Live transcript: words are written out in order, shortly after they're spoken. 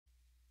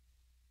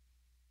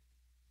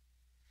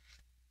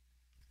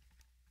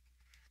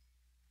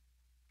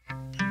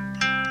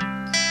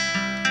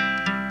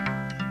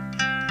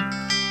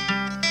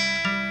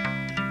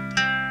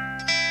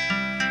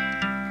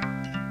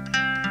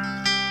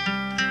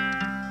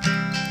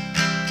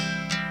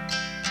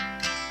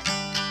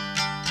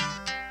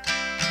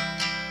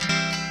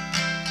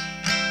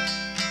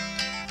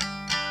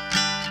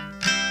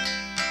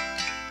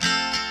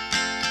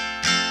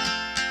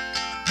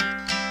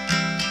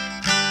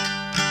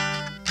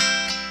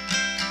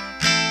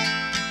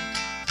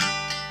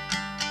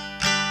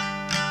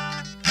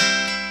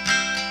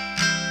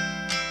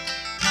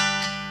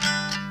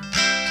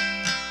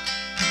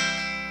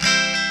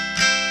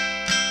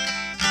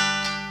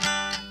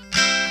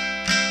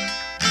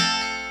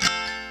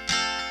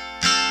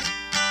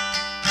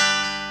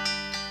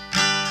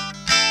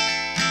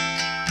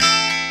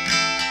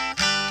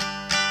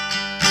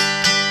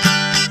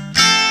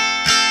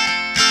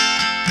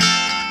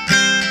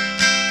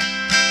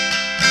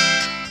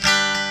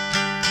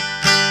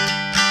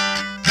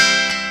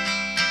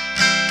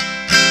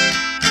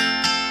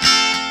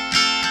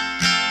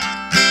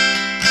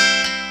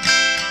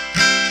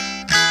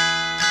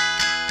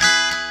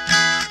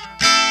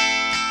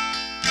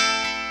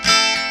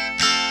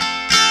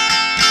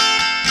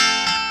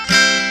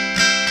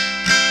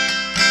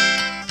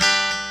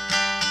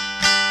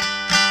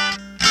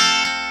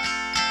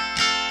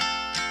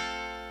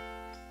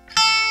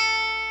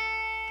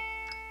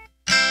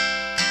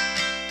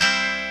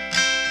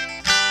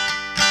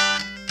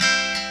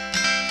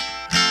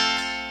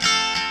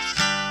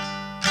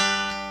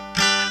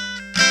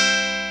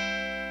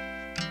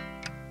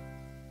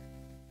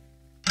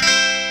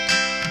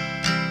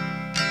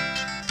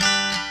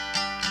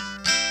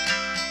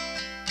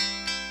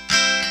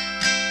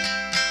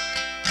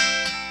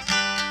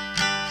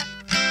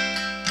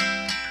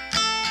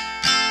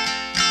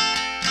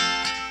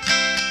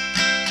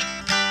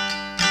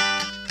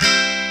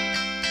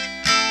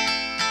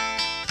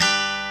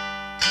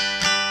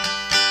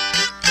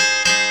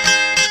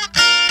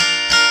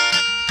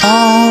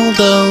All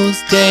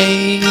those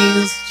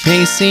days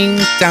chasing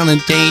down a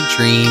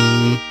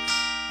daydream,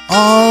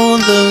 all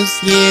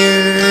those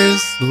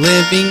years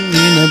living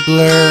in a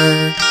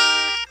blur,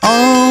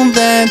 all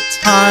that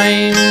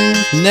time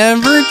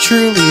never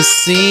truly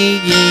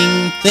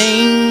seeing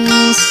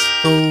things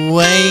the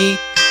way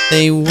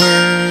they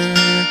were.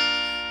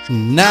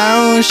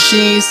 Now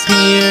she's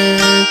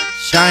here,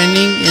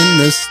 shining in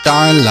the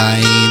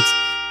starlight.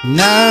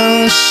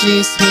 Now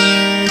she's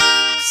here,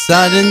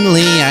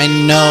 suddenly I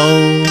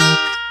know.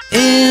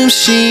 If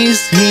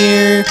she's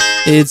here,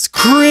 it's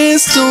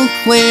crystal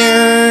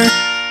clear.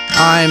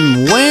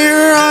 I'm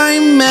where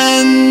I'm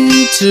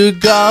meant to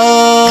go.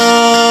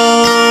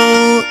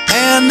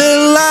 And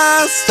at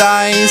last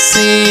I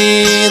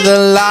see the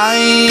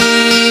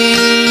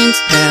light,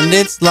 and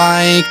it's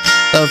like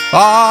the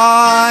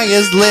fog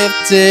is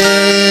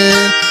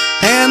lifted.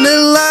 And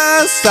at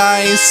last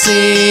I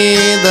see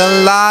the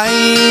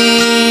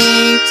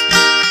light.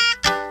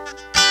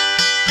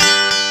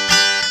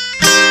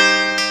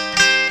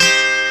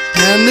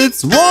 And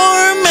it's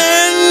warm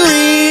and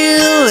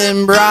real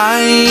and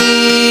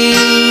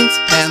bright,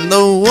 and the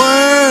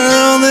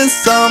world is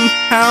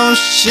somehow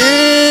shifted.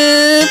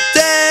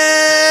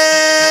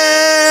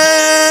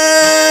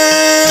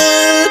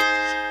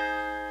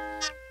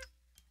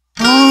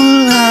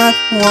 All at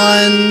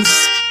once,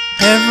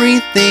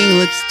 everything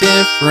looks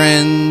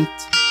different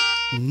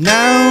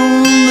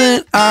now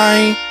that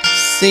I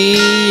see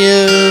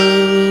you.